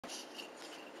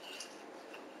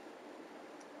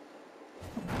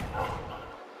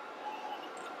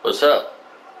What's up?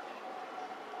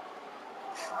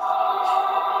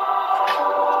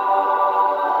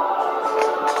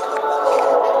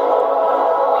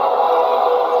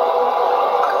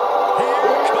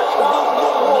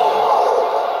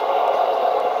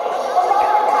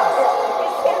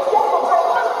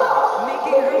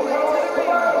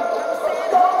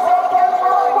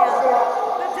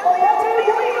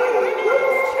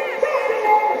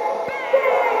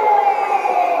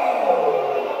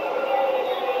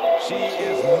 She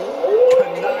is more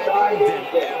conniving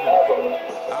than ever.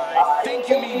 I think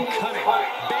you mean cunning.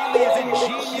 Bayley is a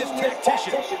genius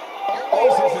tactician.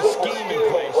 Always has a scheme in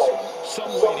place,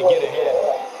 some way to get ahead.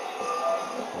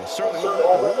 Well, certainly won't let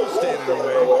the rules stand in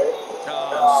her way.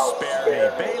 Oh,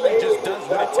 spare me. Bayley just does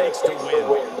what it takes to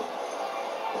win.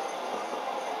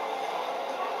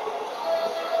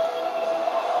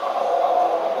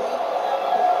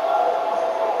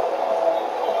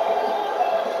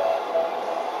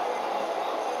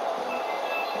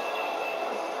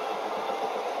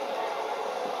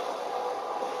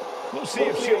 We'll see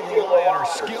if she'll rely on her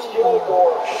skill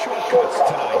or shortcuts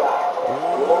tonight.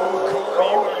 Ooh, Corey,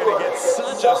 you are going to get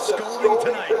such a scolding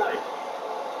tonight.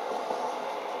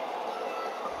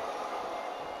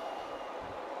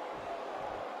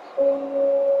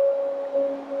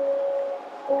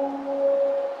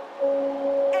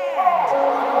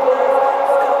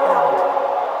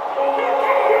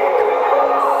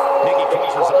 Nikki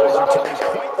Cross's eyes are telling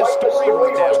quite the story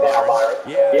right now, Byron.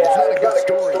 Yeah, it's not a good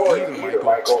story either,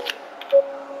 Michael.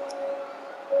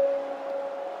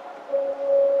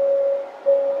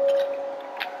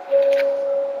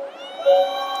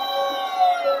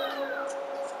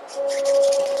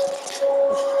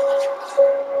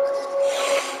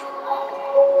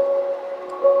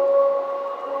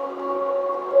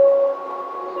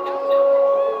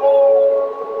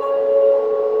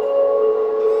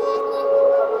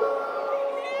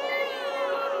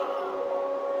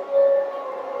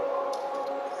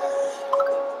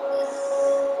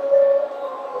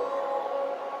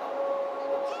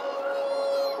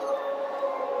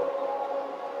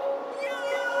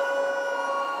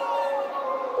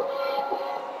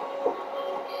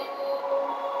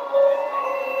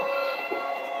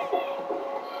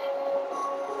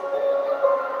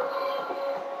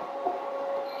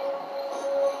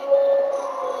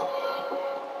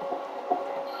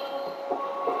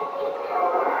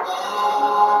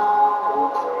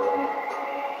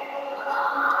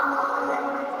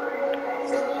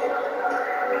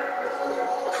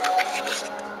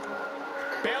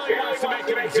 Bayley wants to make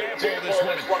an example of this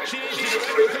woman. She needs to do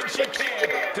everything she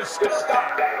can to stop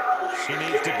that. She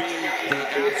needs to be the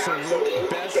absolute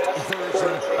best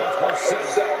version of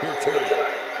herself here tonight.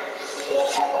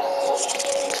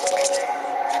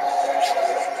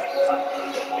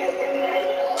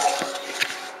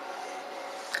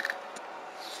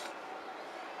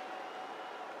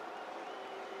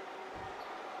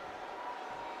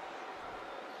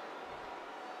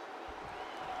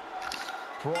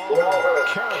 For all her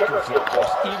character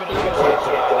flaws, even eventually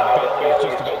tonight, that Bayley is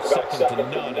just about second to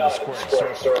none in a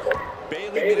squared circle.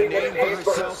 Bayley made a name for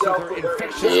herself with her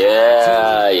infectious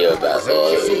You're about to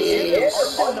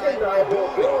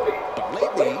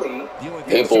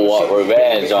people want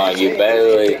revenge on you,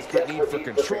 Bayley. Desperate need for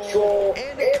control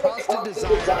and a constant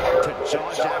desire to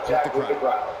jaw-jack with the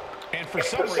crowd. And for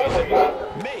some reason,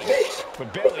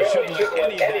 but Bayley shouldn't let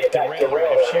any of that derail her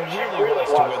if she really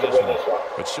wants to win this one.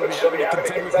 But she'll be having to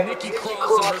contend with Nikki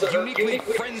Cross and her uniquely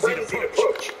frenzied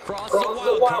approach. Cross is a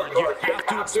wild card. You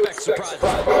have to expect surprises.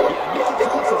 Yeah, Nikki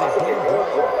Cross is a born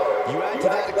brawler. You add to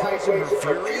that equation her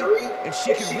fury, and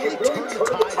she can really turn the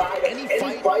tide of any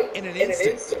fight in an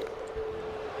instant.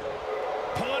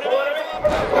 Pulling it out.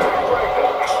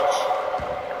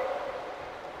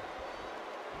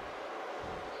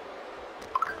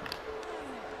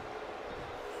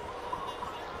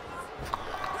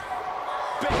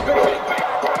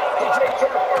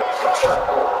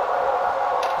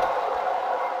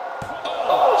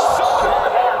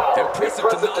 Impressive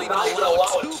to not even allow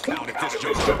a 2 count at this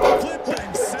juncture.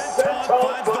 Flipping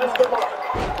senton finds the mark.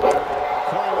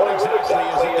 Corey, what exactly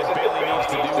is it that Bayley needs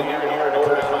to do here in order to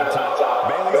come out on top?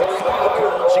 Bayley's a fighter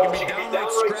girl. She can be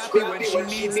downright scrappy when she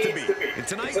needs to be. And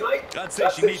tonight, I'd say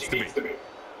she needs to be.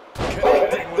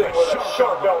 Connecting with a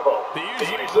sharp elbow. The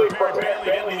usually prepared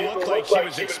Bayley didn't look like she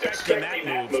was expecting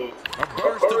that move. A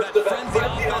burst of that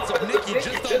frenzy offense of Nikki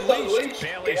just unleashed.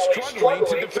 Bayley struggling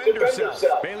to defend herself.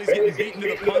 Bayley's getting beaten to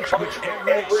the punch with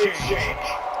every exchange.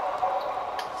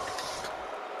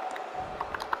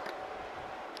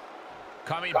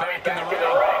 Coming back in the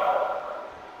ring.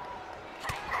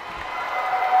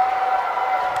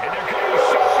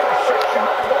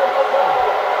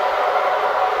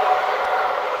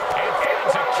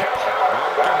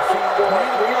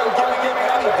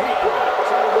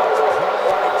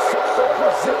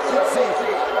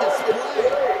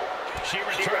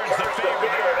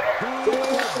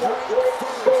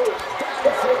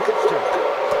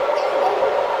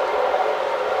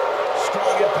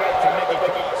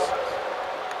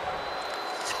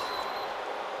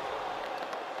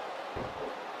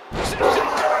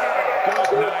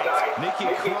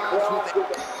 Nikki Cross with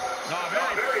it. Oh,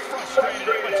 very frustrated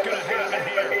at what's going to happen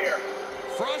here.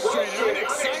 Frustrated, I'm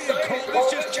excited, Cole.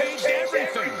 This just changed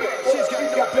everything. She's got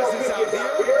no business out here.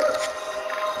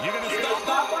 You going to stop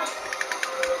that?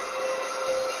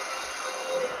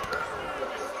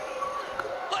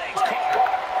 Legs caught.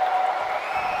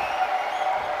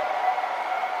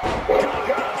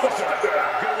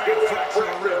 Good way to fracture a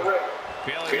rib.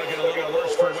 Bayley looking a little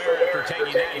worse for wear after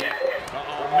taking that hit.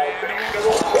 Uh-oh, man.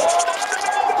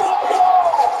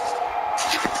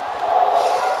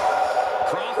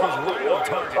 Cross was right on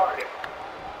target.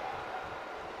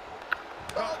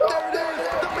 Oh, there it is.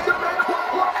 The man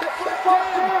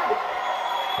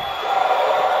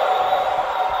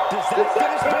does that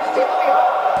finish Bayley?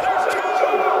 There's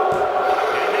two.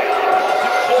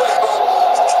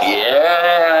 Yeah.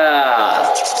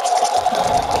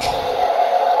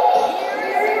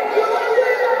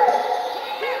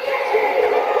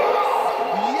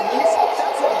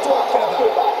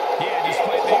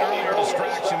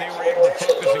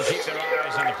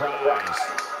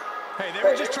 Hey, they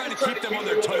were just trying to keep them on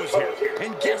their toes here.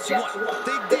 And guess what?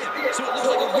 They did. So it looks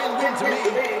like a win-win to me.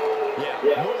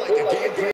 Yeah, more like a game plan.